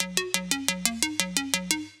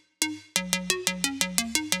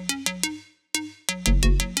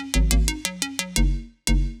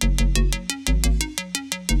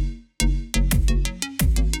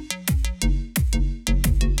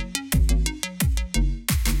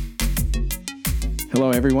Hello,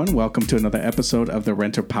 everyone. Welcome to another episode of the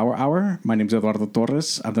Renter Power Hour. My name is Eduardo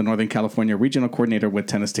Torres. I'm the Northern California Regional Coordinator with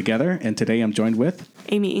Tenants Together, and today I'm joined with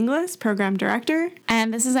Amy Inglis, Program Director.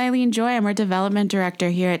 And this is Eileen Joy. I'm our Development Director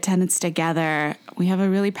here at Tenants Together. We have a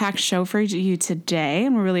really packed show for you today,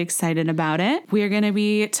 and we're really excited about it. We are going to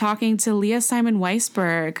be talking to Leah Simon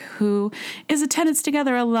Weisberg, who is a Tenants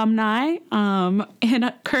Together alumni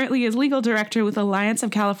and currently is Legal Director with Alliance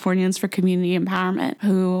of Californians for Community Empowerment,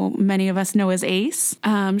 who many of us know as ACE.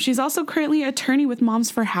 She's also currently attorney with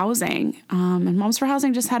Moms for Housing. And Moms for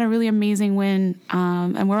Housing just had a really amazing win.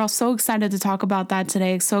 And we're all so excited to talk about that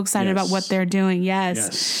today. So excited about what they're doing.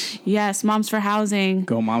 Yes. Moms for Housing.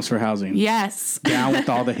 Go Moms for Housing. Yes. Down with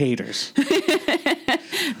all the haters.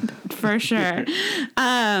 For sure.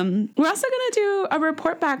 We're also going to do a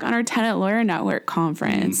report back on our Tenant Lawyer Network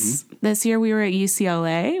conference. This year we were at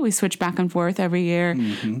UCLA. We switch back and forth every year.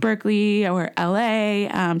 Berkeley or LA,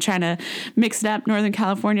 trying to mix it up, Northern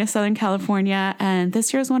California, Southern California. And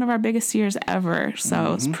this year is one of our biggest years ever.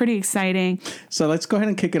 So it's pretty exciting. So let's go ahead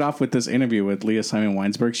and kick it off with this interview with Leah Simon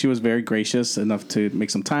Weisberg. She was very gracious enough to make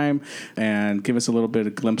some time and give us a little bit of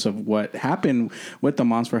a glimpse of what happened with the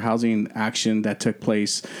Moms for Housing action that took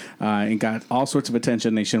place and got all sorts of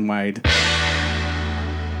attention nationwide.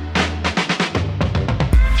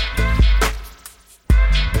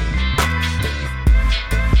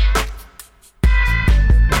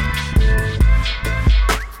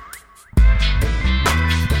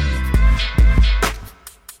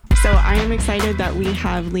 I'm excited that we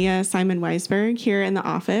have Leah Simon Weisberg here in the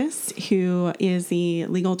office, who is the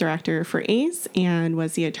legal director for ACE and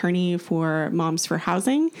was the attorney for Moms for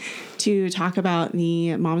Housing, to talk about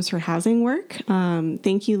the Moms for Housing work.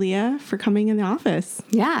 Thank you, Leah, for coming in the office.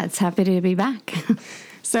 Yeah, it's happy to be back.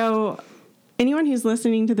 So anyone who's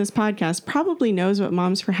listening to this podcast probably knows what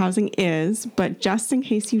Moms for Housing is, but just in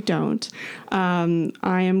case you don't,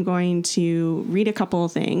 I am going to read a couple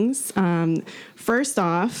of things. First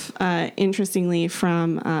off, interestingly,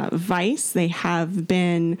 from Vice, they have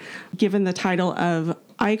been given the title of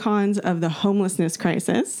Icons of the Homelessness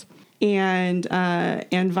Crisis. And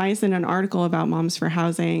Vice, in an article about Moms for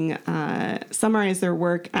Housing, summarized their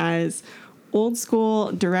work as old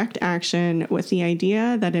school direct action with the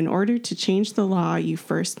idea that in order to change the law, you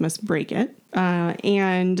first must break it.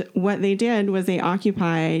 And what they did was they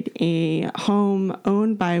occupied a home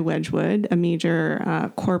owned by Wedgwood, a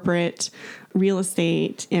major corporate real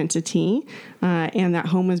estate entity, and that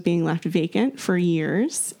home was being left vacant for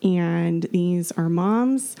years. And these are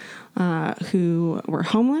moms who were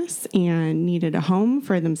homeless and needed a home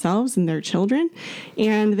for themselves and their children,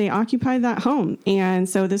 and they occupied that home. And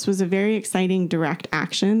so this was a very exciting direct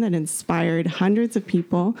action that inspired hundreds of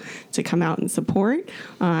people to come out and support,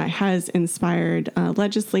 has inspired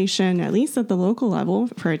legislation, at least at the local level,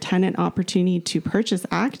 for a Tenant Opportunity to Purchase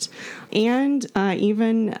Act, and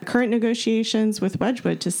even current negotiations with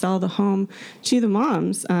Wedgwood to sell the home to the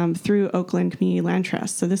moms through Oakland Community Land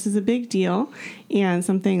Trust. So this is a big deal and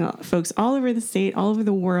something folks all over the state, all over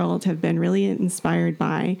the world have been really inspired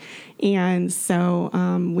by. And so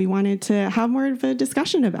we wanted to have more of a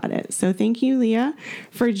discussion about it. So thank you, Leah,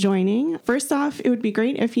 for joining. First off, it would be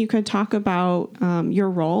great if you could talk about your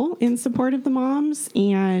role in support of the moms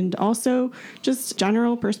and also just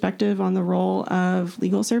general perspective on the role of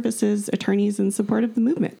legal services attorneys in support of the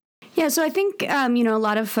movement. Yeah, so I think, a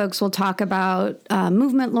lot of folks will talk about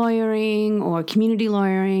movement lawyering or community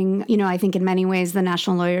lawyering. I think in many ways the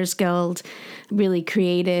National Lawyers Guild really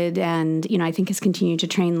created and, I think has continued to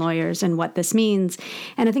train lawyers in what this means.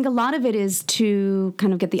 And I think a lot of it is to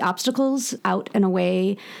kind of get the obstacles out and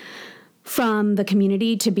away from the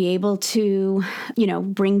community to be able to,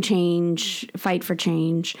 bring change, fight for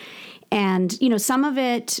change. And, some of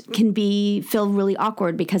it can feel really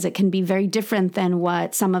awkward because it can be very different than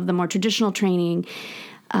what some of the more traditional training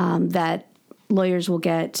that lawyers will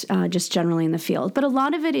get just generally in the field. But a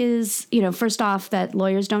lot of it is, first off, that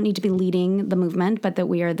lawyers don't need to be leading the movement, but that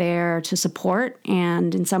we are there to support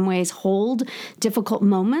and in some ways hold difficult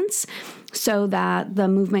moments so that the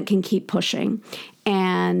movement can keep pushing.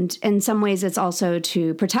 And in some ways, it's also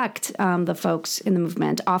to protect the folks in the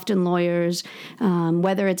movement. Often lawyers,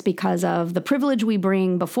 whether it's because of the privilege we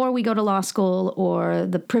bring before we go to law school or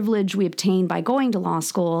the privilege we obtain by going to law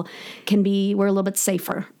school, we're a little bit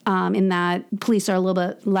safer in that police are a little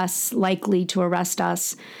bit less likely to arrest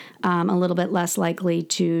us, a little bit less likely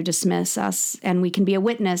to dismiss us. And we can be a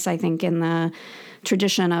witness, I think, in the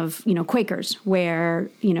tradition of, Quakers, where,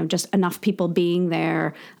 just enough people being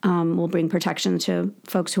there will bring protection to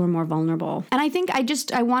folks who are more vulnerable. And I think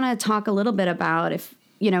I want to talk a little bit about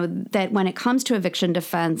that when it comes to eviction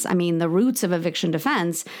defense, I mean, the roots of eviction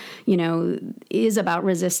defense, is about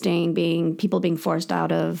resisting people being forced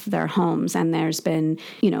out of their homes. And there's been,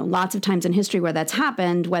 lots of times in history where that's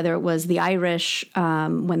happened, whether it was the Irish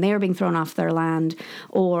when they were being thrown off their land,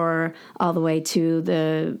 or all the way to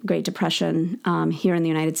the Great Depression here in the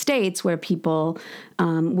United States, where people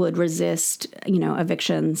would resist,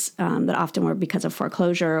 evictions that often were because of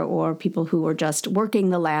foreclosure or people who were just working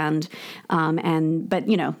the land. But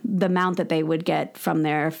the amount that they would get from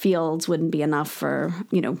their fields wouldn't be enough for,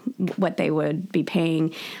 what they would be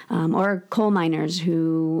paying. Or coal miners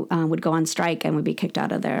who would go on strike and would be kicked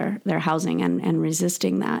out of their housing and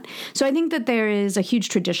resisting that. So I think that there is a huge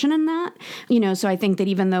tradition in that, so I think that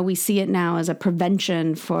even though we see it now as a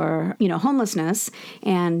prevention for, homelessness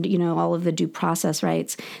and, all of the due process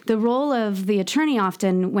rights, the role of the attorney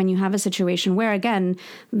often when you have a situation where, again,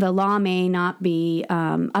 the law may not be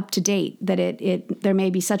up to date, that there may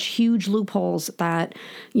be such huge loopholes that,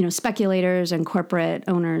 speculators and corporate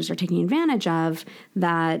owners are taking advantage of,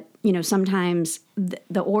 that, sometimes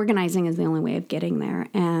the organizing is the only way of getting there.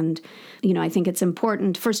 And, I think it's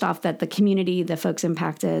important, first off, that the community, the folks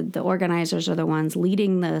impacted, the organizers are the ones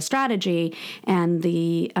leading the strategy, and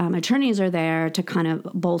the attorneys are there to kind of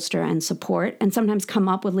bolster and support and sometimes come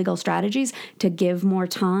up with legal strategies to give more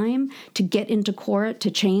time, to get into court,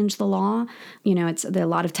 to change the law. There's a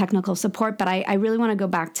lot of technical support, but I really want to go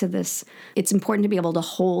back to this. It's important to be able to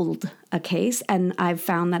hold a case, and I've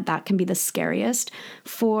found that can be the scariest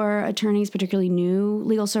for attorneys, particularly new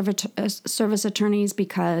legal service attorneys,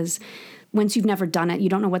 because once you've never done it, you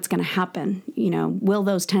don't know what's going to happen. Will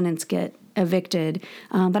those tenants get evicted?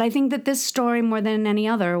 But I think that this story, more than any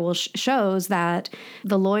other, shows that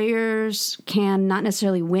the lawyers can not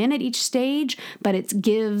necessarily win at each stage, but it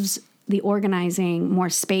gives the organizing more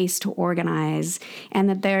space to organize, and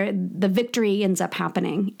that the victory ends up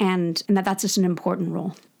happening, and that's just an important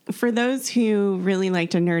role. For those who really like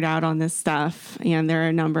to nerd out on this stuff, and there are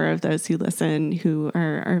a number of those who listen who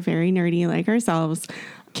are very nerdy like ourselves,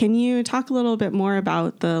 can you talk a little bit more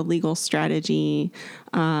about the legal strategy,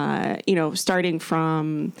 starting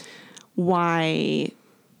from why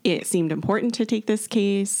it seemed important to take this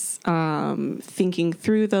case, thinking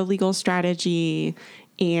through the legal strategy,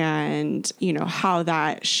 and, how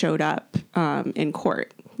that showed up in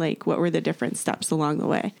court? Like, what were the different steps along the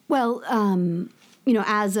way? Well,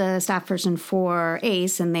 as a staff person for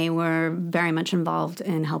ACE, and they were very much involved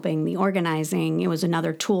in helping the organizing, it was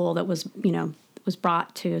another tool that was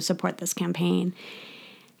brought to support this campaign.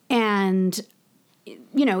 And,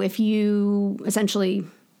 if you essentially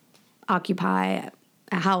occupy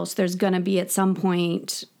a house, there's going to be at some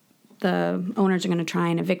point the owners are going to try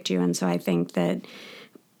and evict you. And so I think that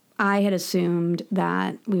I had assumed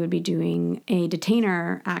that we would be doing a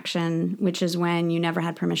detainer action, which is when you never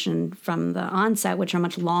had permission from the onset, which are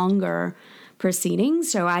much longer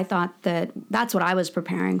proceedings. So I thought that that's what I was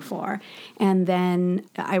preparing for. And then,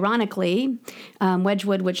 ironically,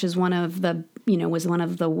 Wedgwood, which is was one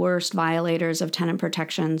of the worst violators of tenant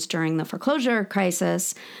protections during the foreclosure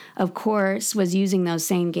crisis, of course, was using those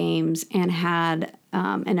same games and had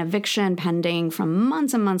an eviction pending from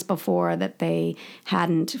months and months before that they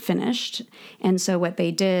hadn't finished. And so what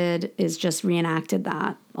they did is just reenacted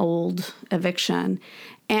that old eviction.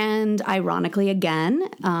 And ironically, again,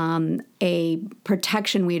 a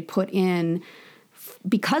protection we had put in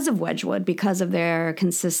because of Wedgwood, because of their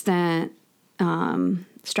consistent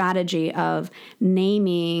strategy of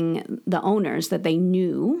naming the owners that they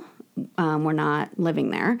knew were not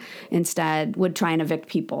living there, instead would try and evict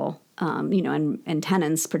people, and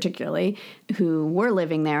tenants particularly, who were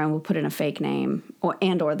living there and would put in a fake name or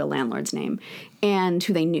the landlord's name, and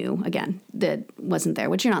who they knew, again, that wasn't there,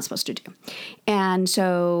 which you're not supposed to do. And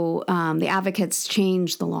so the advocates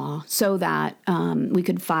changed the law so that we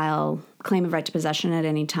could file claim of right to possession at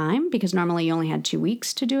any time, because normally you only had 2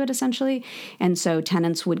 weeks to do it, essentially. And so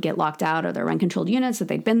tenants would get locked out of their rent-controlled units that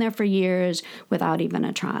they'd been there for years without even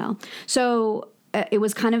a trial. So it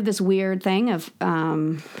was kind of this weird thing of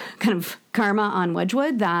kind of karma on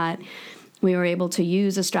Wedgwood, that we were able to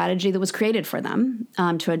use a strategy that was created for them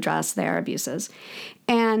to address their abuses.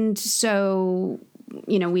 And so,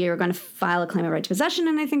 we are going to file a claim of right to possession.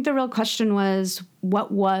 And I think the real question was, what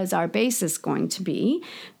was our basis going to be?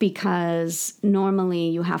 Because normally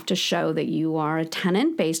you have to show that you are a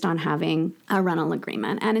tenant based on having a rental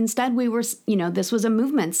agreement. And instead we were, this was a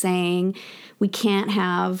movement saying we can't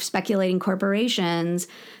have speculating corporations,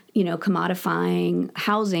 commodifying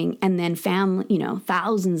housing, and then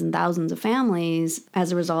thousands and thousands of families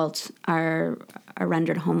as a result are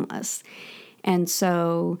rendered homeless. And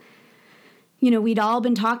so, we'd all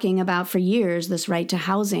been talking about for years this right to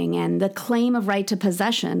housing, and the claim of right to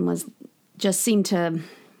possession just seemed to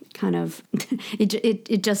kind of,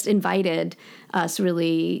 it just invited us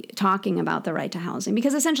really talking about the right to housing,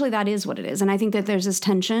 because essentially that is what it is. And I think that there's this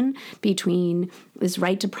tension between this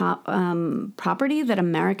right to property that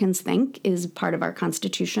Americans think is part of our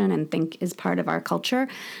Constitution and think is part of our culture.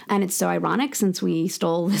 And it's so ironic, since we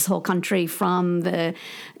stole this whole country from the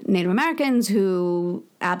Native Americans, who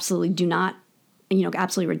absolutely do not,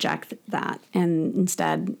 absolutely reject that, and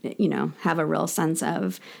instead, have a real sense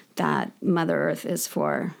of that Mother Earth is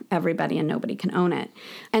for everybody and nobody can own it.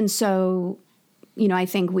 And so, I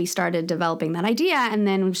think we started developing that idea, and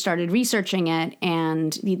then we started researching it.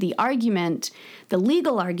 And the argument, the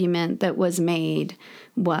legal argument that was made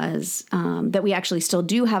was that we actually still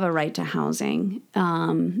do have a right to housing,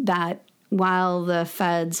 that while the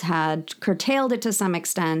feds had curtailed it to some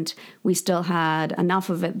extent, we still had enough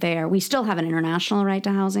of it there. We still have an international right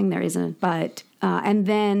to housing. There isn't, but, and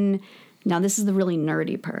then, now this is the really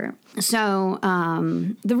nerdy part. So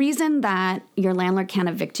the reason that your landlord can't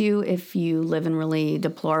evict you if you live in really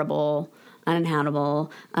deplorable,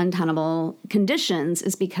 untenable conditions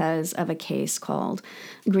is because of a case called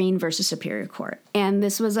Green versus Superior Court. And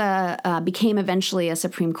this was became eventually a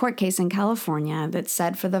Supreme Court case in California that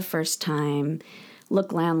said for the first time,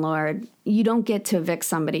 look, landlord, you don't get to evict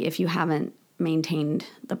somebody if you haven't maintained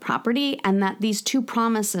the property, and that these two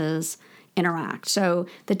promises interact. So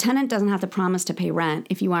the tenant doesn't have to promise to pay rent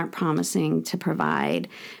if you aren't promising to provide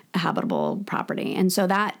a habitable property. And so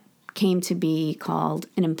that came to be called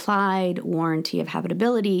an implied warranty of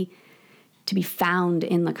habitability, to be found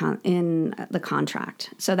in the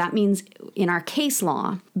contract. So that means in our case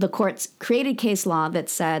law, the courts created case law that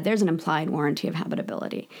said there's an implied warranty of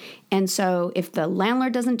habitability. And so if the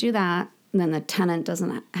landlord doesn't do that, then the tenant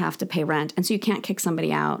doesn't have to pay rent. And so you can't kick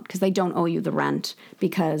somebody out because they don't owe you the rent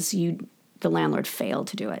because the landlord failed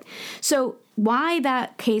to do it. So why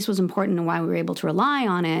that case was important and why we were able to rely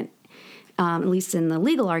on it, at least in the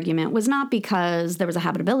legal argument, was not because there was a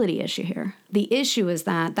habitability issue here. The issue is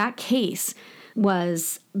that that case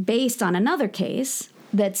was based on another case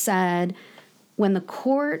that said when the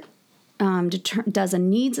court does a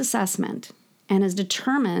needs assessment and has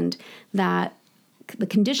determined that the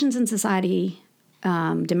conditions in society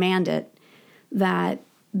demand it, that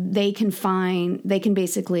they can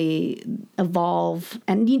basically evolve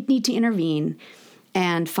and need to intervene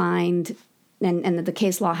and find, and that the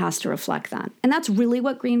case law has to reflect that. And that's really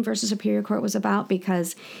what Green versus Superior Court was about,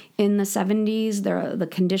 because in the 70s, the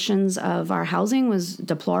conditions of our housing was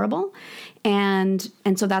deplorable. And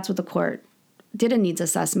so that's what the court did, a needs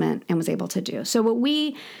assessment, and was able to do. So what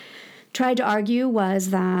we tried to argue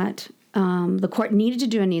was that the court needed to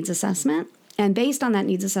do a needs assessment. And based on that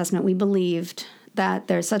needs assessment, we believed that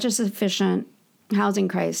there's such a sufficient housing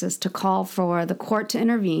crisis to call for the court to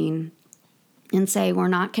intervene and say, we're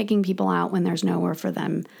not kicking people out when there's nowhere for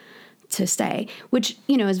them to stay, which,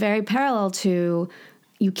 is very parallel to,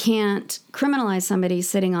 you can't criminalize somebody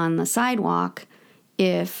sitting on the sidewalk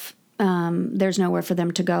if there's nowhere for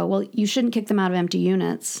them to go. Well, you shouldn't kick them out of empty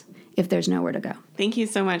units if there's nowhere to go. Thank you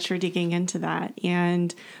so much for digging into that.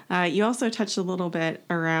 And you also touched a little bit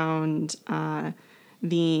around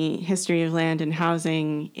the history of land and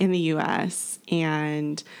housing in the U.S.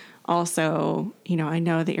 And also, I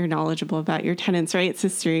know that you're knowledgeable about your tenants' rights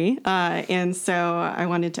history. And so I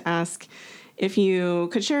wanted to ask if you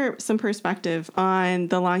could share some perspective on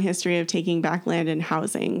the long history of taking back land and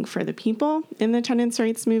housing for the people in the tenants'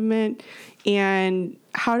 rights movement. And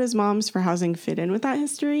how does Moms for Housing fit in with that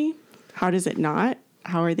history? How does it not?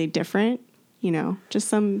 How are they different? Just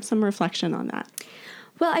some reflection on that.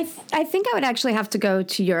 Well, I think I would actually have to go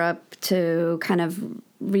to Europe to kind of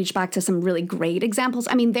reach back to some really great examples.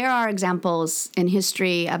 I mean, there are examples in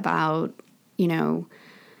history about,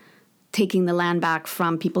 taking the land back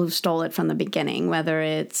from people who stole it from the beginning, whether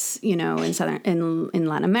it's, in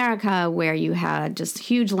Latin America, where you had just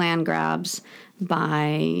huge land grabs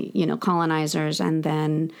by, colonizers. And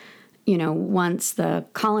then, once the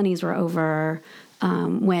colonies were over,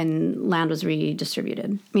 when land was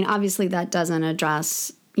redistributed. I mean, obviously that doesn't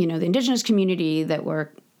address, the indigenous community that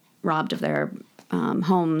were robbed of their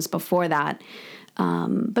homes before that.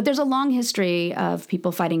 But there's a long history of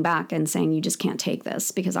people fighting back and saying, you just can't take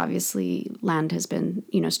this, because obviously land has been,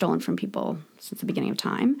 stolen from people since the beginning of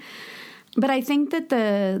time. But I think that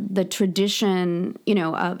the tradition, in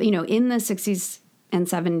the 60s and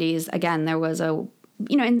 70s, again, there was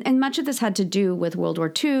and much of this had to do with World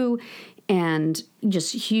War II and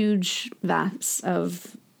just huge vast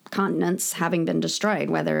of continents having been destroyed,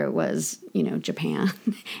 whether it was, Japan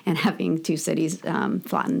and having two cities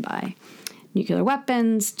flattened by nuclear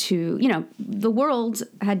weapons to, the world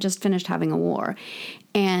had just finished having a war.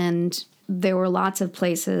 And there were lots of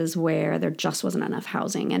places where there just wasn't enough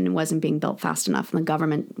housing and it wasn't being built fast enough and the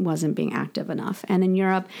government wasn't being active enough. And in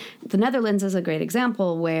Europe, the Netherlands is a great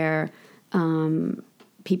example where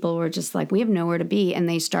people were just like, we have nowhere to be. And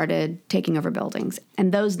they started taking over buildings.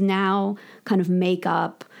 And those now kind of make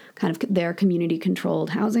up kind of their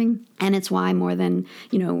community-controlled housing. And it's why more than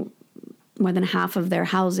half of their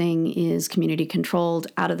housing is community-controlled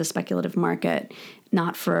out of the speculative market,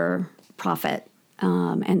 not for profit.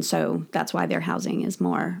 And so that's why their housing is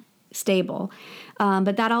more stable.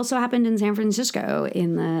 But that also happened in San Francisco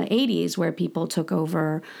in the 80s, where people took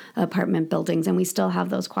over apartment buildings, and we still have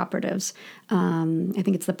those cooperatives. I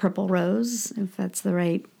think it's the Purple Rose, if that's the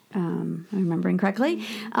right, I'm remembering correctly.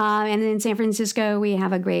 And in San Francisco, we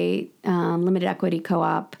have a great limited equity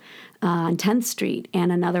co-op on 10th Street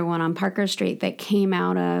and another one on Parker Street that came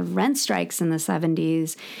out of rent strikes in the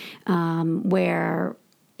 70s, where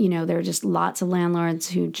there were just lots of landlords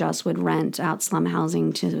who just would rent out slum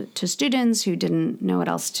housing to students who didn't know what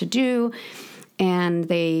else to do, and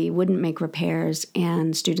they wouldn't make repairs.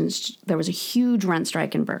 And there was a huge rent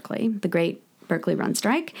strike in Berkeley, the Great Berkeley Rent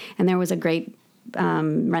Strike, and there was a great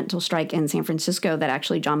rental strike in San Francisco that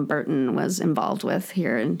actually John Burton was involved with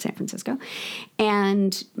here in San Francisco.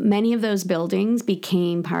 And many of those buildings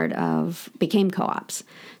became co-ops.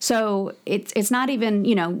 So it's not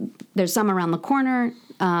even, there's some around the corner.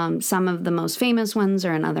 Some of the most famous ones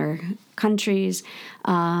are in other countries.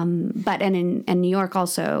 But in New York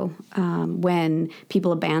also, when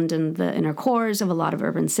people abandoned the inner cores of a lot of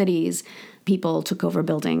urban cities, people took over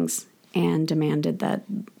buildings and demanded that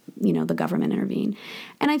the government intervene.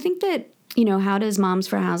 And I think that, how does Moms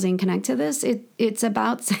for Housing connect to this? It's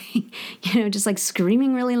about saying, just like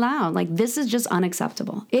screaming really loud, like, this is just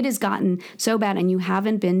unacceptable. It has gotten so bad, and you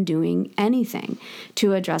haven't been doing anything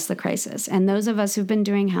to address the crisis. And those of us who've been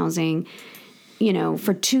doing housing,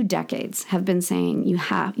 for 2 decades have been saying you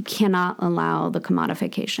cannot allow the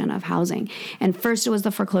commodification of housing. And first it was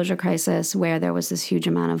the foreclosure crisis, where there was this huge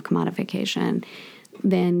amount of commodification.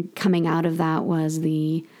 Then coming out of that was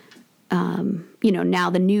the now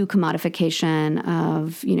the new commodification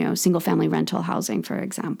of, single-family rental housing, for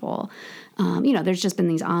example. There's just been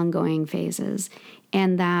these ongoing phases,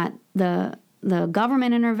 and that the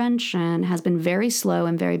government intervention has been very slow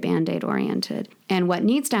and very Band-Aid oriented. And what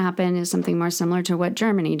needs to happen is something more similar to what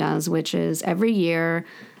Germany does, which is every year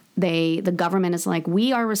the government is like,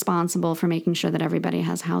 we are responsible for making sure that everybody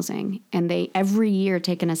has housing. And they every year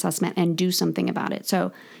take an assessment and do something about it.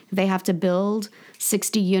 So if they have to build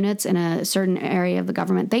 60 units in a certain area of the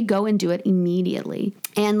government, they go and do it immediately.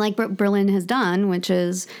 And like Berlin has done, which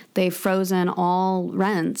is they've frozen all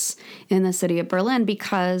rents in the city of Berlin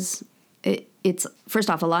because it's, first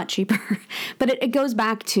off, a lot cheaper. But it goes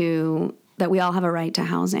back to that we all have a right to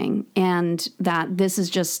housing, and that this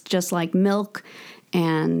is just like milk.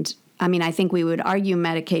 And I mean, I think we would argue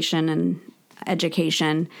medication and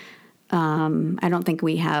education. I don't think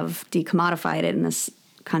we have decommodified it in this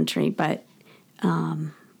country, but,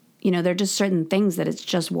 there are just certain things that it's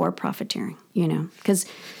just war profiteering, because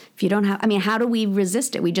if you don't have, how do we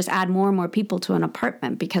resist it? We just add more and more people to an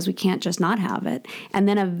apartment because we can't just not have it. And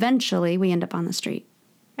then eventually we end up on the street.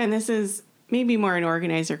 And this is maybe more an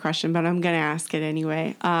organizer question, but I'm going to ask it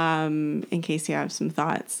anyway, in case you have some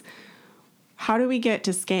thoughts. How do we get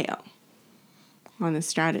to scale on this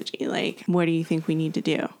strategy? Like, what do you think we need to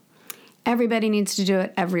do? Everybody needs to do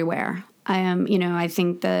it everywhere. I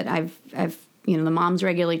think that I've the moms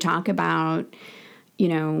regularly talk about,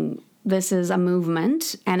 this is a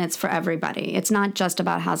movement and it's for everybody. It's not just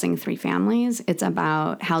about housing 3 families. It's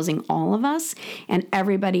about housing all of us and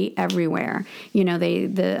everybody everywhere.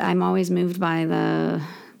 I'm always moved by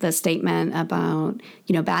the statement about,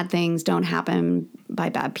 bad things don't happen by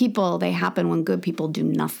bad people. They happen when good people do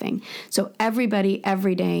nothing. So everybody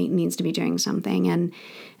every day needs to be doing something. And,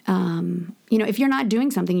 if you're not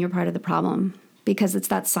doing something, you're part of the problem, because it's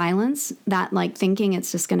that silence, that like thinking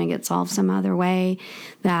it's just going to get solved some other way,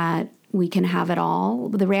 that we can have it all.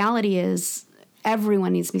 But the reality is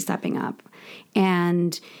everyone needs to be stepping up.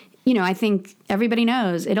 And, I think everybody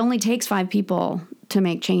knows it only takes 5 people to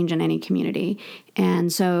make change in any community.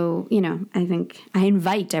 And so, I think I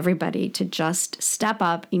invite everybody to just step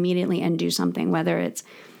up immediately and do something, whether it's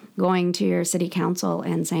going to your city council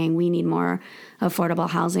and saying, we need more affordable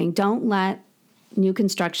housing. Don't let new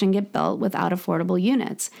construction get built without affordable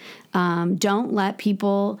units. Don't let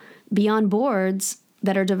people be on boards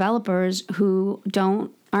that are developers who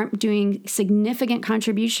don't aren't doing significant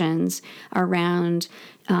contributions around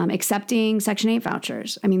accepting Section 8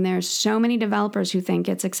 vouchers. I mean, there's so many developers who think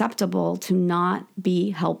it's acceptable to not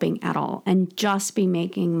be helping at all and just be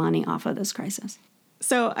making money off of this crisis.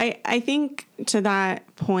 So I think to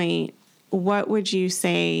that point, what would you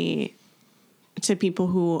say to people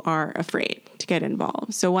who are afraid to get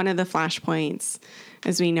involved? So one of the flashpoints,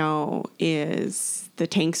 as we know, is the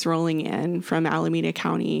tanks rolling in from Alameda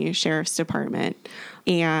County Sheriff's Department,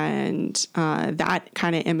 and that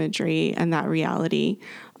kind of imagery and that reality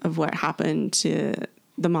of what happened to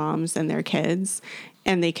the moms and their kids.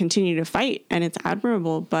 And they continue to fight, and it's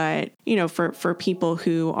admirable. But, you know, for people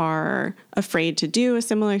who are afraid to do a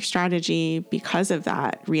similar strategy because of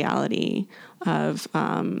that reality of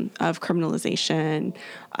criminalization,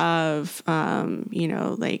 of, you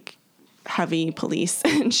know, like heavy police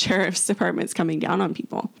and sheriff's departments coming down on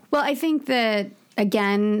people. Well, I think that,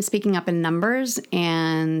 again, speaking up in numbers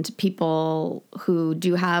and people who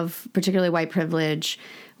do have particularly white privilege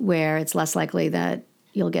where it's less likely that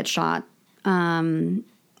you'll get shot,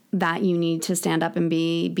 that you need to stand up and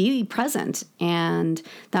be present. And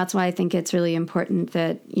that's why I think it's really important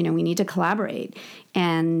that, you know, we need to collaborate.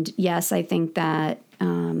 And yes, I think that,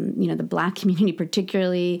 you know, the Black community,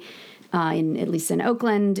 particularly at least in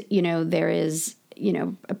Oakland, you know, there is, you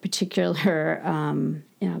know, a particular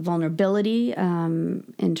vulnerability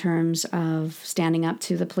in terms of standing up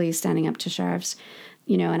to the police, standing up to sheriffs.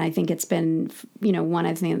 You know, and I think it's been, you know, one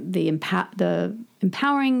of the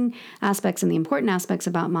empowering aspects and the important aspects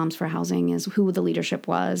about Moms for Housing is who the leadership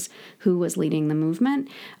was, who was leading the movement.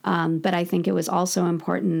 But I think it was also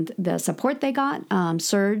important the support they got.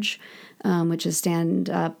 Surge, which is Stand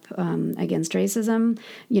Up Against Racism,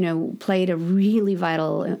 you know, played a really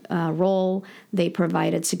vital role. They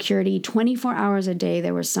provided security 24 hours a day.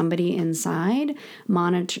 There was somebody inside,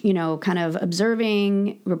 you know, kind of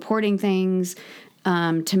observing, reporting things,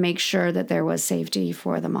 to make sure that there was safety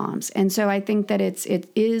for the moms. And so I think that it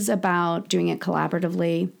is about doing it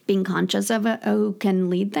collaboratively, being conscious of who can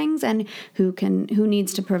lead things and who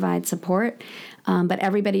needs to provide support. But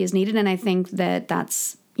everybody is needed. And I think that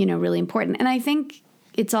that's, you know, really important. And I think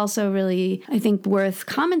it's also really, I think, worth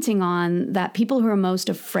commenting on that people who are most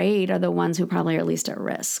afraid are the ones who probably are least at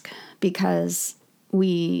risk, because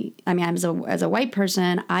as a white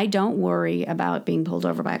person, I don't worry about being pulled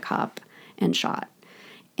over by a cop and shot.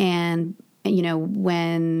 And, you know,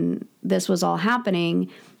 when this was all happening,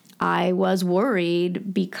 I was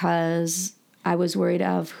worried because I was worried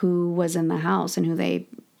of who was in the house and who they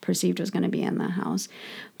perceived was going to be in the house.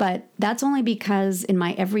 But that's only because in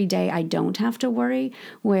my everyday, I don't have to worry,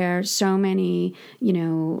 where so many, you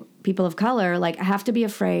know, people of color, like, have to be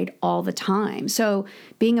afraid all the time. So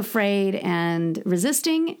being afraid and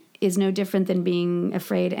resisting is no different than being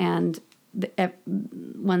afraid and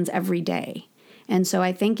one's every day. And so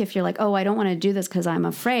I think if you're like, oh, I don't want to do this because I'm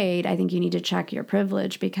afraid, I think you need to check your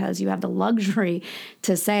privilege, because you have the luxury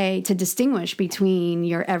to distinguish between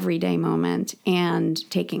your everyday moment and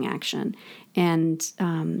taking action. And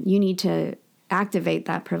you need to activate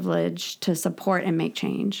that privilege to support and make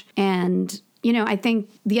change. And, you know, I think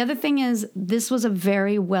the other thing is this was a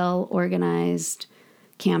very well organized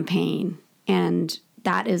campaign, and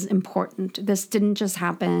that is important. This didn't just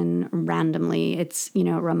happen randomly. It's, you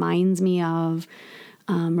know, it reminds me of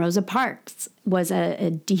Rosa Parks was a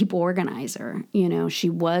deep organizer. You know, she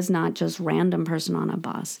was not just random person on a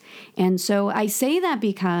bus. And so I say that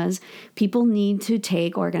because people need to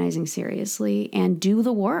take organizing seriously and do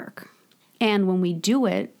the work. And when we do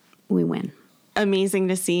it, we win. Amazing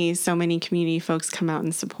to see so many community folks come out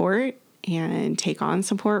and support and take on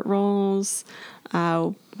support roles.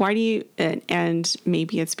 Why do you, and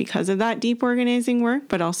maybe it's because of that deep organizing work,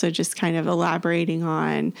 but also just kind of elaborating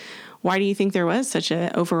on why do you think there was such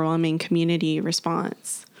an overwhelming community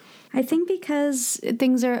response? I think because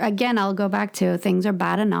things are, again, I'll go back to things are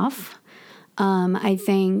bad enough. I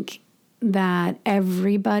think that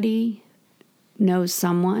everybody knows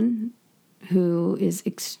someone who is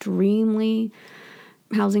extremely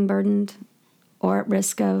housing burdened or at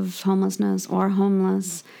risk of homelessness or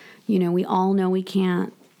homeless. You know, we all know we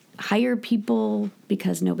can't hire people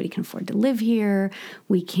because nobody can afford to live here.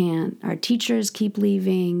 Our teachers keep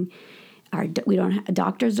leaving.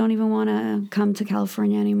 Doctors don't even want to come to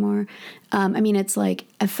California anymore. I mean, it's like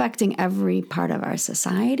affecting every part of our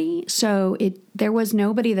society. So there was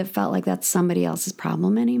nobody that felt like that's somebody else's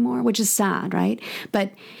problem anymore, which is sad, right?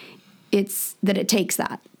 But it's that it takes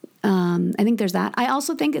that. I think there's that. I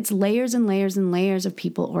also think it's layers and layers and layers of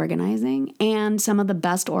people organizing, and some of the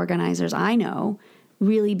best organizers I know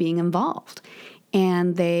really being involved.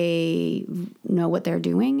 And they know what they're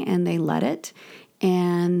doing, and they let it.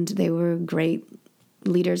 and they were great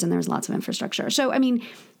leaders, and there was lots of infrastructure. So, I mean,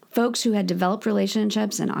 folks who had developed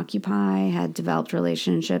relationships in Occupy had developed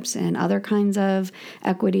relationships in other kinds of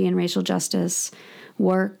equity and racial justice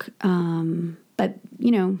work. But,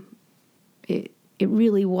 you know, it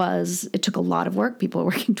really was, it took a lot of work. People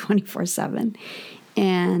were working 24/7.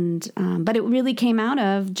 And, but it really came out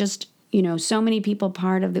of just, you know, so many people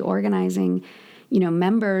part of the organizing, you know,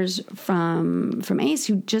 members from ACE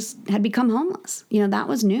who just had become homeless. You know, that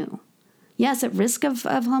was new. Yes, at risk of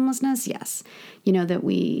homelessness, yes. You know, that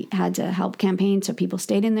we had to help campaign so people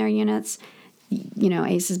stayed in their units. You know,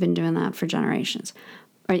 ACE has been doing that for generations.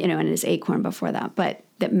 Or, you know, and it is Acorn before that. But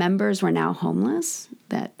that members were now homeless,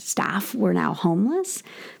 that staff were now homeless,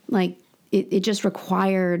 like it just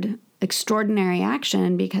required extraordinary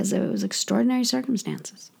action because it was extraordinary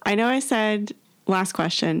circumstances. I know I said last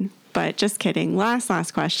question, but just kidding. Last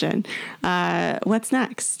question. What's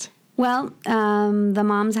next? Well, the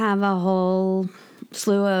moms have a whole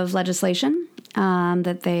slew of legislation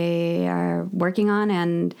that they are working on,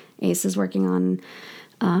 and ACE is working on.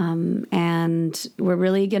 And we're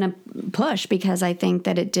really going to push because I think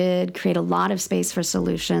that it did create a lot of space for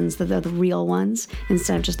solutions, the real ones,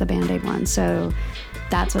 instead of just the Band-Aid ones. So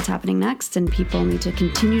that's what's happening next, and people need to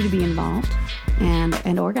continue to be involved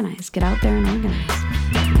and organize. Get out there and organize.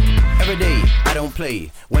 Every day, I don't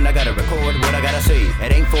play. When I gotta record what I gotta say,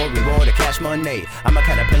 it ain't for reward or cash money. I'm a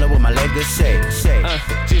caterpillar with my legacy.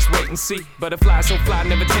 Just wait and see. Butterfly so fly,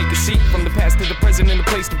 never take a seat. From the past to the present and the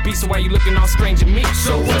place to be. So why you looking all strange to me?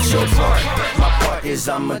 So what's your part? My part is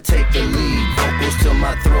I'ma take the lead. Vocals till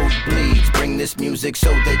my throat bleeds. Bring this music so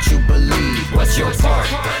that you believe. What's your part?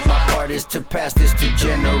 My part is to pass this to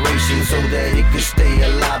generations so that it can stay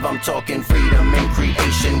alive. I'm talking freedom and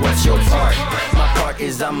creation. What's your part? My part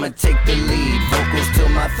is I'ma take the lead. Vocals till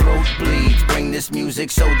my throat bleeds. Bring this music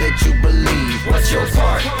so that you believe. What's your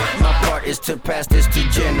part? My part is to pass this to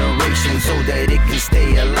generations so that it can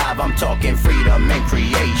stay alive. I'm talking freedom and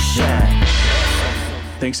creation.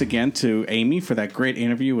 Thanks again to Amy for that great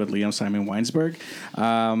interview with Leah Simon Weinsberg.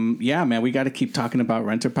 Yeah, man, we got to keep talking about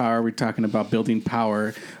renter power. We're talking about building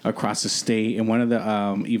power across the state. And one of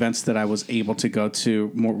the events that I was able to go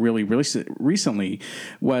to really recently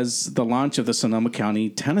was the launch of the Sonoma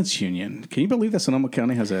County Tenants Union. Can you believe that Sonoma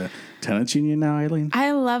County has a tenants union now, Eileen?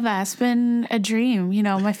 I love that. It's been a dream. You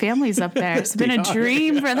know, my family's up there. It's been a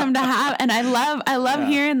dream for them to have, and I love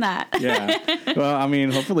hearing that. Yeah. Well, I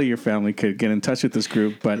mean, hopefully your family could get in touch with this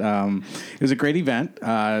group. But it was a great event.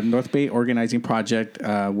 North Bay Organizing Project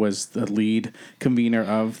was the lead convener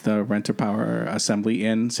of the Renter Power Assembly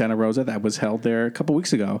in Santa Rosa that was held there a couple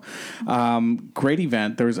weeks ago. Great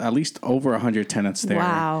event. There was at least over 100 tenants there.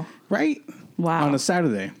 Wow. Right? Wow. On a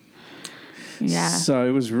Saturday. Yeah. So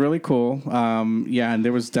it was really cool. Yeah, and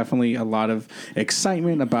there was definitely a lot of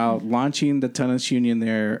excitement about launching the tenants union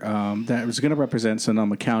there that was going to represent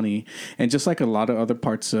Sonoma County. And just like a lot of other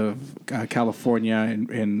parts of California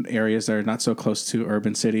and areas that are not so close to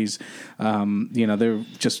urban cities, you know, they're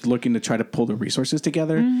just looking to try to pull the resources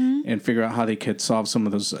together and figure out how they could solve some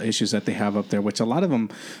of those issues that they have up there, which a lot of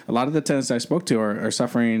the tenants I spoke to are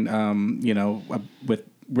suffering, you know, with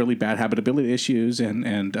really bad habitability issues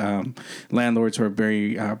and landlords who are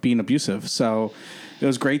very being abusive. So it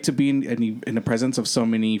was great to be in the presence of so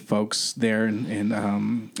many folks there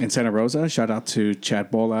in Santa Rosa. Shout out to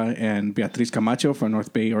Chad Bola and Beatriz Camacho from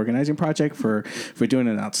North Bay Organizing Project for doing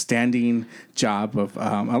an outstanding job of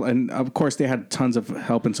and of course they had tons of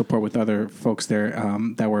help and support with other folks there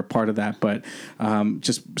that were part of that. But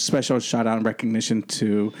just special shout out and recognition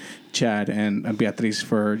to Chad and Beatriz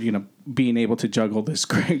for, you know, being able to juggle this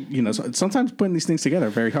great, you know, sometimes putting these things together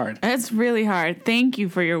very hard. It's really hard. Thank you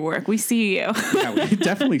for your work. We see you. Yeah, we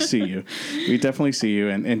definitely see you. We definitely see you.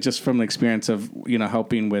 And just from the experience of, you know,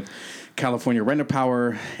 helping with California Renter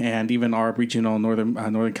Power and even our regional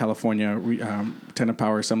Northern California Tenant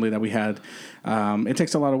Power Assembly that we had, it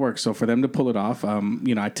takes a lot of work. So for them to pull it off,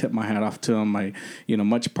 you know, I tip my hat off to them.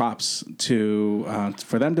 Much props to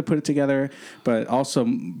for them to put it together, but also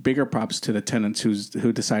bigger props to the tenants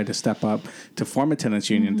who decided to step up to form a tenants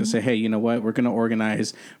union to say, hey, you know what, we're going to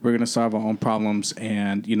organize, we're going to solve our own problems,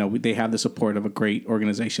 and you know they have the support of a great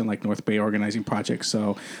organization like North Bay Organizing Project.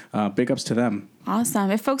 So big ups to them. Awesome.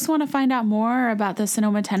 If folks want to find out more about the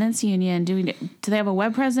Sonoma Tenants Union, do they have a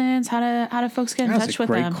web presence? How do folks get in touch with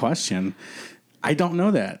them? That's a great question. I don't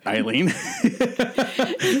know that, Eileen.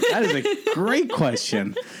 That is a great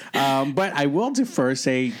question. But I will first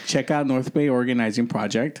say, check out North Bay Organizing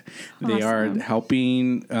Project. They are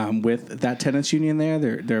helping with that tenants union there.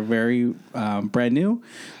 They're very brand new.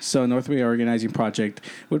 So North Bay Organizing Project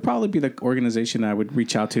would probably be the organization I would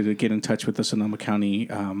reach out to get in touch with the Sonoma County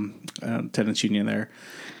tenants union there.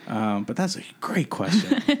 But that's a great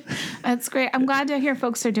question. That's great. I'm glad to hear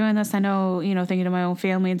folks are doing this. I know, thinking of my own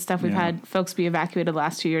family and stuff, we've had folks be evacuated the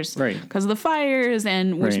last 2 years because of the fires,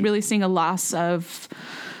 and we're really seeing a loss of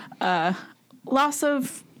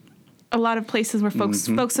a lot of places where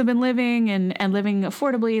folks have been living and living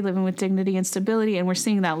affordably, living with dignity and stability, and we're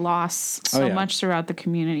seeing that loss so much throughout the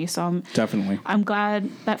community. So I'm glad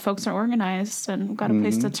that folks are organized and got a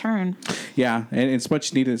place to turn. Yeah, and it's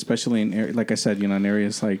much needed, especially in, like I said, in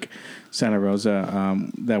areas like Santa Rosa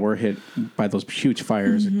that were hit by those huge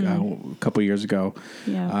fires a couple years ago.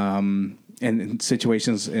 Yeah. And in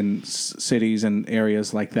situations in cities and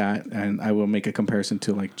areas like that, and I will make a comparison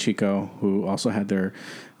to like Chico, who also had their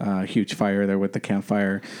huge fire there with the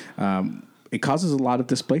campfire. It causes a lot of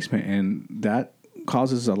displacement, and that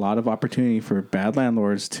causes a lot of opportunity for bad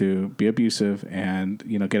landlords to be abusive and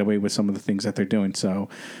get away with some of the things that they're doing. So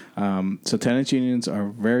tenants unions are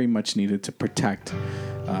very much needed to protect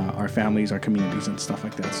our families, our communities, and stuff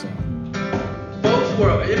like that. So. Folks who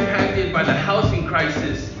are impacted by the housing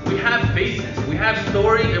crisis, we have faces, we have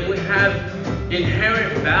story, and we have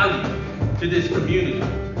inherent value to this community.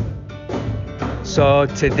 So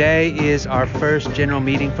today is our first general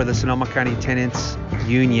meeting for the Sonoma County Tenants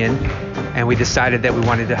Union, and we decided that we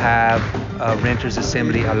wanted to have a renters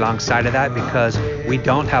assembly alongside of that because we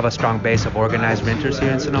don't have a strong base of organized renters here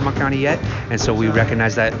in Sonoma County yet, and so we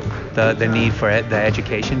recognize that the need for it, the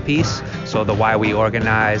education piece, so the why we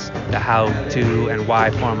organize, the how to and why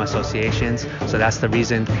form associations. So that's the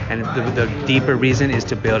reason, and the deeper reason is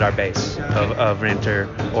to build our base of renter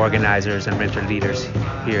organizers and renter leaders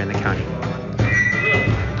here in the county.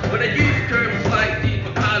 When I use terms like deep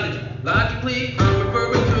ecology, logically, I'm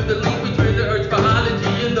referring to the link between the earth's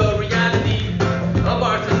biology and the reality of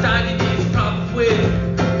our society's problems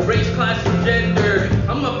with race, class, and gender.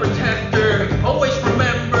 I'm a protector, always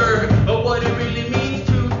remember what it really means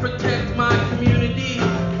to protect my community.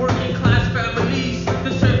 Working class families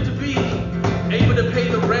deserve to be able to pay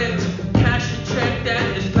the rent, cash a check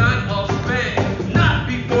that is not all spent, not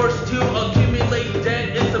be forced to accumulate debt.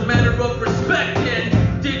 It's a matter of respect and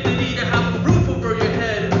dignity to have a roof over your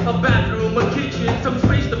head, a bathroom, a kitchen, some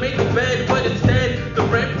space to make a bed, but instead the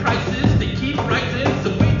rent prices, they keep rising,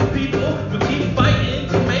 so we the people will keep fighting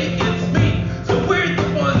to make ends meet. So we're the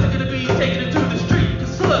ones that are gonna be taking it to the street.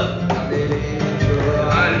 Cause look,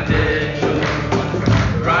 I did you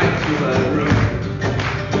right to a room,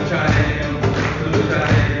 which I am,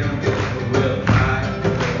 will I.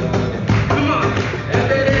 Come on, and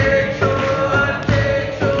they did you, I did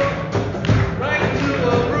you right to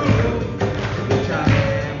a room, which I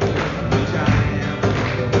am,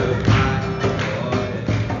 will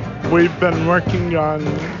I. We've been working on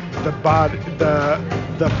the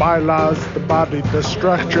bylaws, the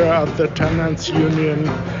structure of the tenants union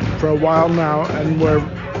for a while now, and we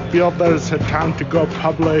feel that it's a time to go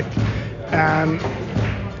public and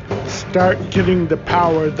start getting the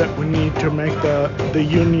power that we need to make the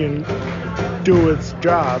union do its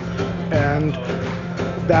job, and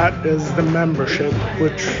that is the membership,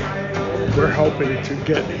 which we're hoping to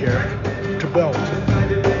get here to build.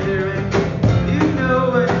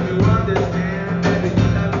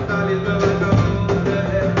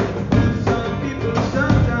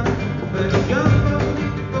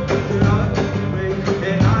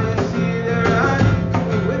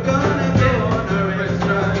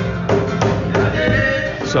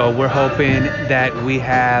 So we're hoping that we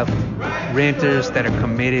have renters that are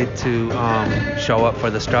committed to show up for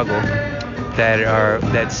the struggle,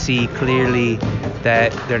 that see clearly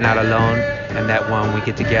that they're not alone, and that when we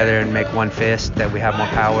get together and make one fist, that we have more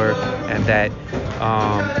power, and that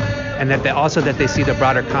they see the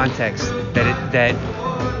broader context, that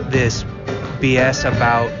this BS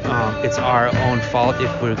about it's our own fault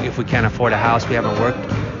if we can't afford a house, we haven't worked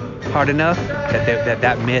hard enough,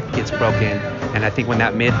 that myth gets broken. And I think when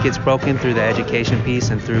that myth gets broken through the education piece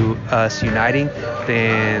and through us uniting,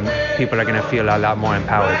 then people are going to feel a lot more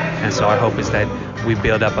empowered. And so our hope is that we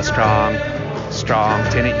build up a strong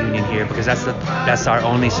tenant union here, because that's our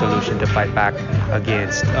only solution to fight back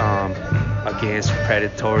against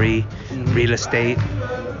predatory real estate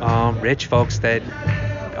rich folks that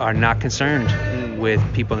are not concerned with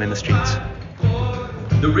people in the streets.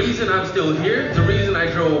 The reason I'm still here, the reason I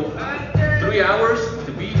drove 3 hours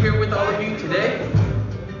to be here with all of you today,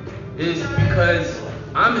 is because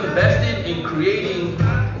I'm invested in creating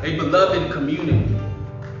a beloved community.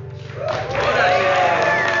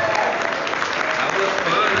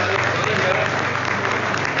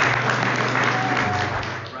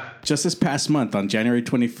 Just this past month, on January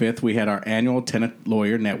 25th, we had our annual Tenant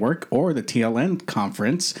Lawyer Network, or the TLN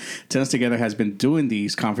conference. Tenants Together has been doing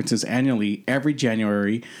these conferences annually every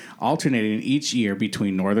January, alternating each year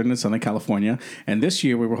between Northern and Southern California. And this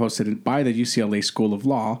year, we were hosted by the UCLA School of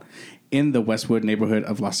Law in the Westwood neighborhood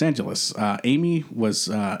of Los Angeles. Amy was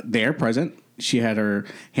there, present. She had her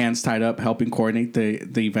hands tied up helping coordinate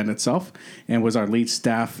the event itself and was our lead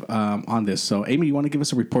staff on this. So, Amy, you want to give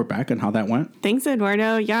us a report back on how that went? Thanks,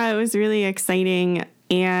 Eduardo. Yeah, it was really exciting.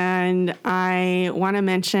 And I want to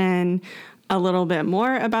mention a little bit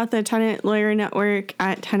more about the Tenant Lawyer Network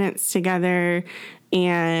at Tenants Together.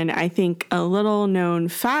 And I think a little known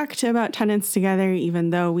fact about Tenants Together,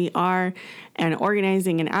 even though we are an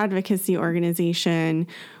organizing and advocacy organization,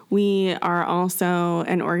 we are also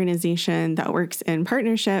an organization that works in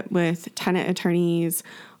partnership with tenant attorneys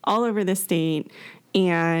all over the state.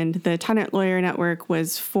 And the Tenant Lawyer Network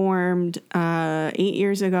was formed 8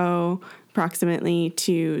 years ago, approximately,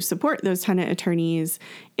 to support those tenant attorneys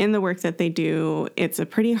in the work that they do. It's a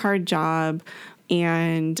pretty hard job,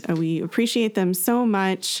 and we appreciate them so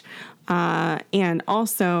much. And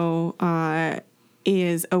also,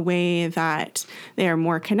 is a way that they are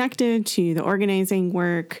more connected to the organizing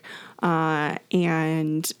work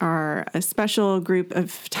and are a special group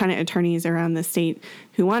of tenant attorneys around the state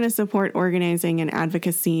who want to support organizing and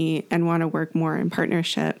advocacy and want to work more in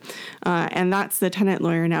partnership. And that's the Tenant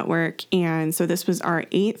Lawyer Network. And so this was our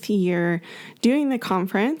 8th year doing the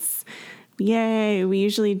conference. Yay. We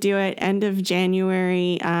usually do it end of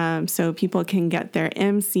January so people can get their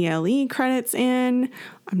MCLE credits in.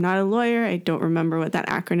 I'm not a lawyer. I don't remember what that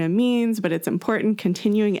acronym means, but it's important.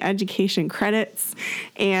 Continuing education credits,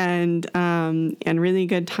 and really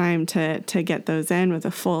good time to get those in with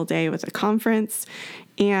a full day with a conference.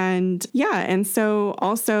 And yeah, and so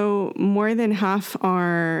also more than half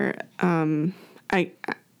are,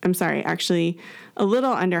 actually a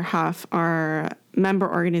little under half are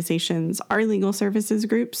member organizations are legal services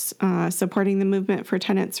groups supporting the movement for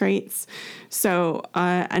tenants' rights. So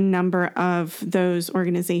a number of those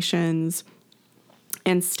organizations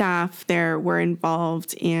and staff there were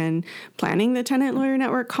involved in planning the Tenant Lawyer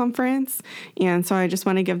Network conference. And so I just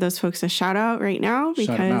want to give those folks a shout out right now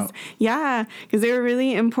because they were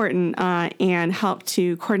really important and helped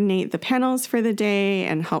to coordinate the panels for the day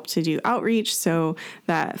and helped to do outreach so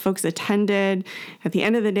that folks attended. At the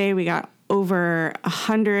end of the day, we got over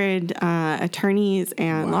 100 attorneys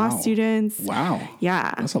and law students. Wow.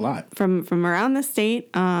 Yeah. That's a lot. From around the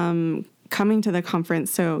state coming to the conference.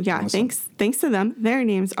 So yeah, awesome. Thanks to them. Their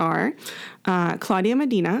names are Claudia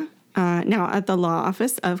Medina, now at the law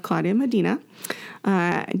office of Claudia Medina,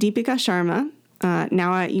 Deepika Sharma,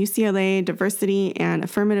 now at UCLA Diversity and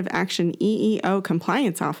Affirmative Action EEO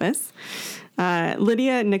Compliance Office,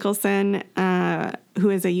 Lydia Nicholson, who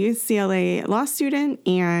is a UCLA law student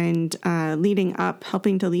and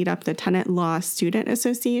helping to lead up the Tenant Law Student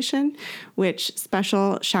Association, which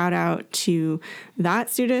special shout out to that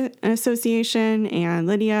student association and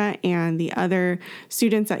Lydia and the other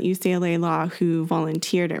students at UCLA Law who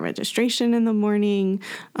volunteered at registration in the morning,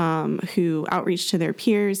 who outreach to their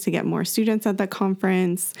peers to get more students at the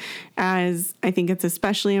conference, as I think it's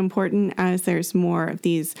especially important as there's more of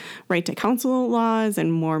these right to counsel laws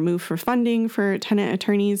and more move for funding for tenant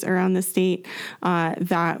attorneys around the state,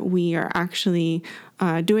 that we are actually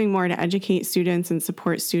doing more to educate students and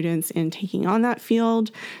support students in taking on that field.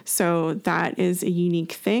 So that is a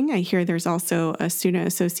unique thing. I hear there's also a student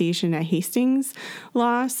association at Hastings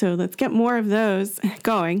Law. So let's get more of those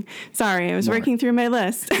going. Sorry, I was working through my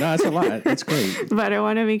list. No, that's a lot. That's great. But I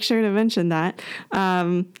want to make sure to mention that.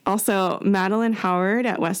 Also, Madeline Howard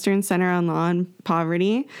at Western Center on Law and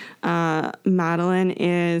Poverty. Madeline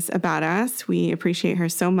is a badass. We appreciate her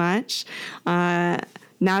so much.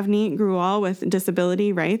 Navneet Grewal with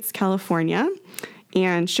Disability Rights California,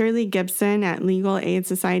 and Shirley Gibson at Legal Aid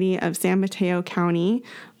Society of San Mateo County,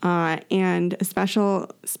 and a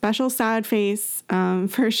special sad face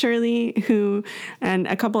for Shirley, who and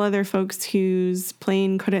a couple other folks whose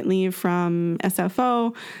plane couldn't leave from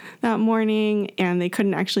SFO that morning, and they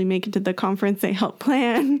couldn't actually make it to the conference they helped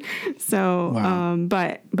plan. So, wow.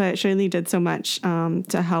 But Shirley did so much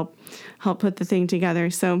to help put the thing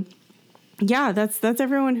together. So. Yeah, that's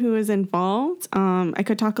everyone who is involved. I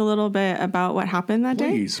could talk a little bit about what happened that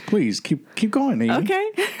day. Please, keep going, Amy. Okay.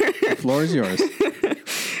 The floor is yours.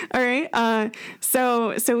 All right.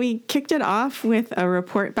 So we kicked it off with a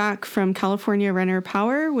report back from California Renner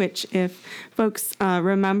Power, which, if folks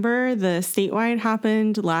remember, the statewide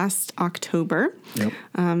happened last October. Yep.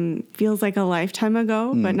 Feels like a lifetime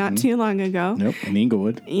ago, but not too long ago. Yep. In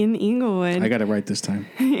Inglewood. I got it right this time.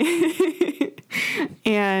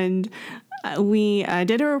 And we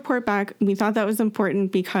did a report back. We thought that was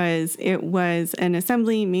important because it was an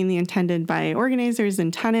assembly mainly attended by organizers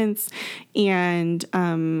and tenants, and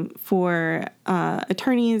for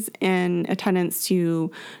attorneys and attendants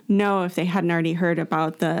to know, if they hadn't already heard,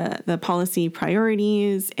 about the policy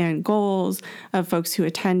priorities and goals of folks who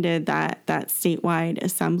attended that statewide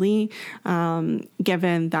assembly.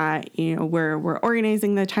 Given that we're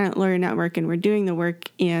organizing the tenant lawyer network, and we're doing the work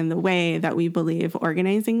in the way that we believe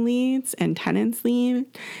organizing leads and tenants lead,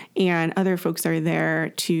 and other folks are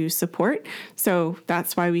there to support. So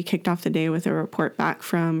that's why we kicked off the day with a report back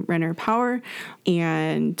from Renner Power,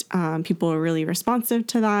 and people were really responsive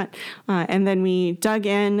to that. And then we dug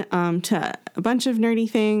in to a bunch of nerdy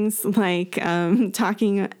things, like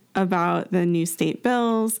talking about the new state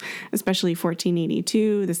bills, especially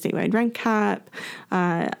 1482, the statewide rent cap,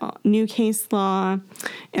 new case law,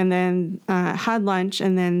 and then had lunch.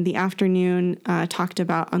 And then the afternoon talked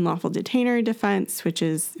about unlawful detainer defense, which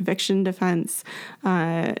is eviction defense,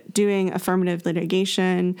 doing affirmative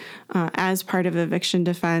litigation as part of eviction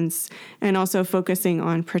defense, and also focusing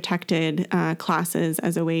on protected classes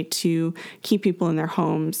as a way to keep people in their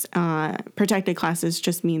homes. Protected classes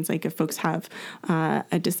just means, like, if folks have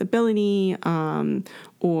a disability,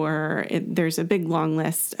 or there's a big long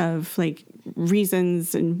list of, like,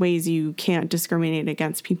 reasons and ways you can't discriminate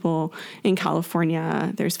against people in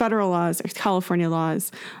California. There's federal laws, there's California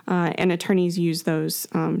laws, and attorneys use those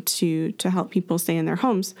to help people stay in their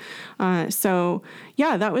homes. So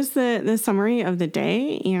yeah, that was the summary of the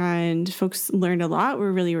day, and folks learned a lot.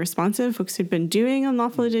 Were really responsive. Folks who'd been doing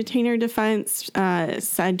unlawful detainer defense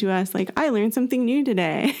said to us, like, I learned something new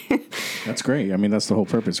today. That's great. I mean, that's the whole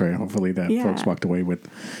purpose, right? Hopefully that folks walked away with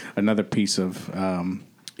another piece of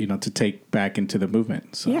to take back into the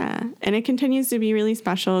movement. So. Yeah, and it continues to be really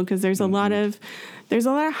special because there's a lot of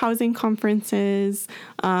housing conferences,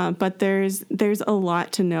 but there's a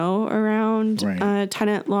lot to know around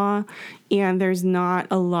tenant law, and there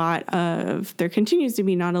continues to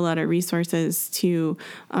be not a lot of resources to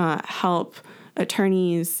help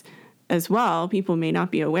attorneys as well. People may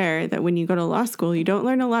not be aware that when you go to law school, you don't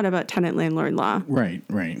learn a lot about tenant landlord law. Right.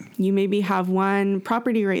 You maybe have one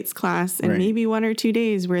property rights class and maybe 1 or 2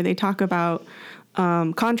 days where they talk about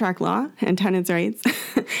contract law and tenants' rights.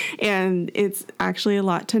 And it's actually a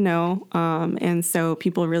lot to know. And so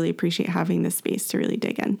people really appreciate having this space to really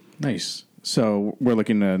dig in. Nice. So we're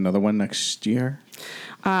looking at another one next year?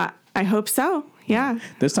 I hope so. Yeah.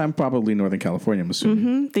 This time probably Northern California, I'm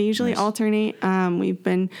assuming. They usually alternate. We've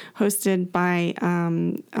been hosted by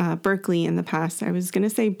Berkeley in the past. I was going to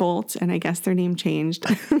say Bolt, and I guess their name changed.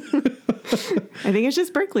 I think it's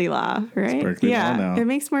just Berkeley Law, right? It's Berkeley Law now. It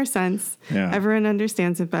makes more sense. Yeah. Everyone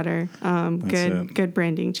understands it better. Good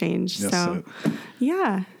branding change.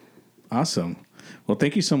 Yeah. Awesome. Well,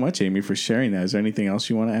 thank you so much, Amy, for sharing that. Is there anything else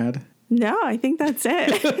you want to add? No, I think that's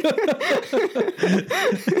it.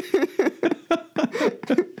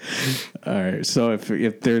 All right. So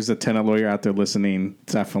if there's a tenant lawyer out there listening,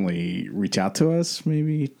 definitely reach out to us,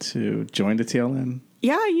 maybe to join the TLN.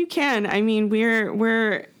 Yeah, you can. I mean,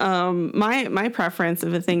 we're my preference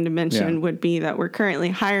of a thing to mention would be that we're currently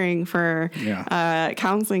hiring for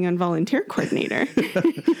counseling and volunteer coordinator.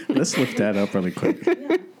 Let's lift that up really quick.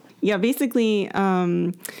 Yeah, basically,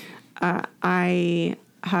 I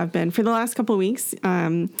have been for the last couple of weeks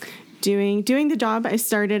doing the job I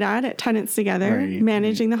started at Tenants Together,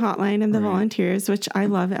 managing the hotline and the volunteers, which I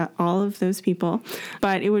love all of those people.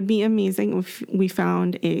 But it would be amazing if we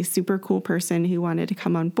found a super cool person who wanted to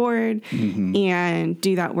come on board and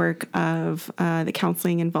do that work of the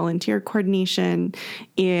counseling and volunteer coordination.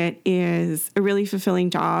 It is a really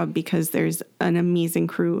fulfilling job because there's an amazing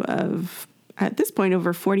crew of, at this point,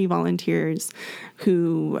 over 40 volunteers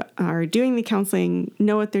who are doing the counseling,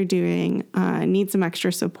 know what they're doing, need some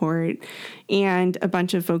extra support, and a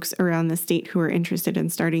bunch of folks around the state who are interested in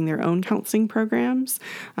starting their own counseling programs.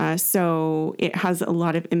 So it has a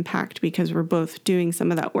lot of impact because we're both doing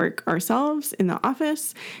some of that work ourselves in the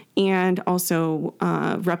office and also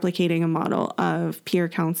replicating a model of peer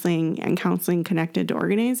counseling and counseling connected to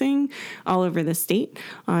organizing all over the state.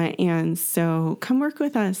 And so come work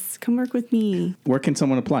with us. Come work with me. Where can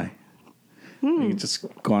someone apply? You can just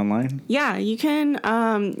go online. Yeah, you can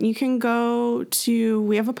go to,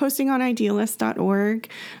 we have a posting on idealist.org.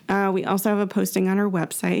 We also have a posting on our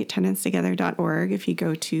website, tenantstogether.org. If you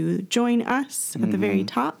go to join us at the very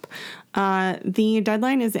top, the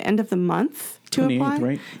deadline is the end of the month to 28th, apply.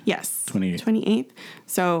 right? Yes. 28th.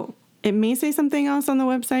 So it may say something else on the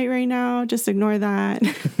website right now. Just ignore that.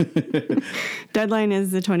 Deadline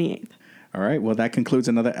is the 28th. All right. Well, that concludes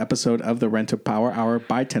another episode of the Renter Power Hour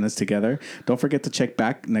by Tenants Together. Don't forget to check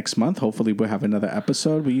back next month. Hopefully, we'll have another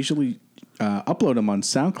episode. We usually upload them on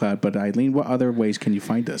SoundCloud. But Eileen, what other ways can you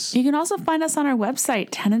find us? You can also find us on our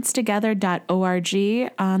website,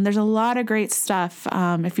 tenantstogether.org. There's a lot of great stuff.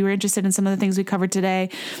 If you were interested in some of the things we covered today,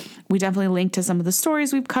 we definitely link to some of the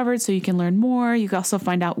stories we've covered so you can learn more. You can also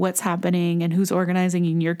find out what's happening and who's organizing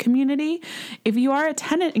in your community. If you are a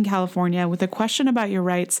tenant in California with a question about your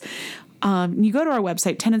rights, you go to our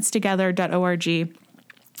website, tenantstogether.org.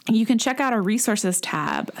 You can check out our resources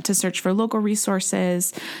tab to search for local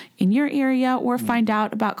resources in your area or find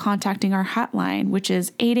out about contacting our hotline, which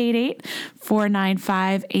is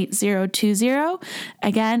 888-495-8020.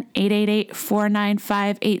 Again,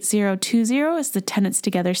 888-495-8020 is the Tenants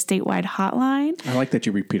Together statewide hotline. I like that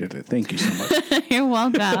you repeated it. Thank you so much. You're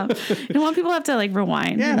welcome. You don't want people to have to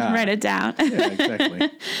rewind and write it down. Yeah, exactly.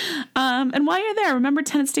 And while you're there, remember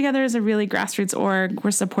Tenants Together is a really grassroots org. We're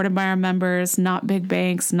supported by our members, not big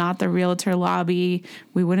banks, not the realtor lobby.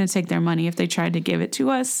 We wouldn't take their money if they tried to give it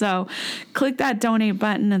to us. So click that donate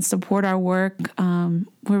button and support our work.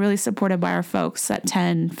 We're really supported by our folks at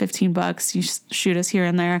 $10, $15. You shoot us here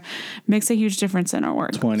and there. Makes a huge difference in our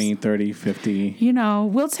work. 20, 30, 50.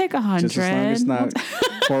 We'll take 100. Just as long as it's not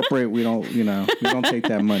corporate, we don't take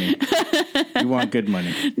that money. We want good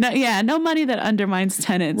money. No money that undermines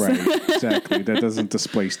tenants. Right, exactly. That doesn't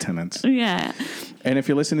displace tenants. Yeah. And if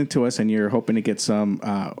you're listening to us and you're hoping to get some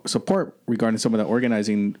support regarding some of the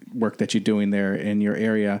organizing work that you're doing there in your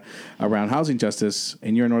area around housing justice,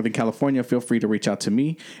 and you're in Northern California, feel free to reach out to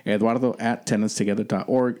me, Eduardo at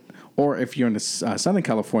tenantstogether.org. Or if you're in Southern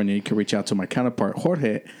California, you can reach out to my counterpart,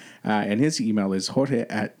 Jorge, and his email is jorge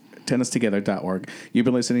at tenantstogether.org. You've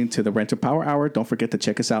been listening to the Renter Power Hour. Don't forget to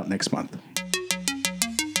check us out next month.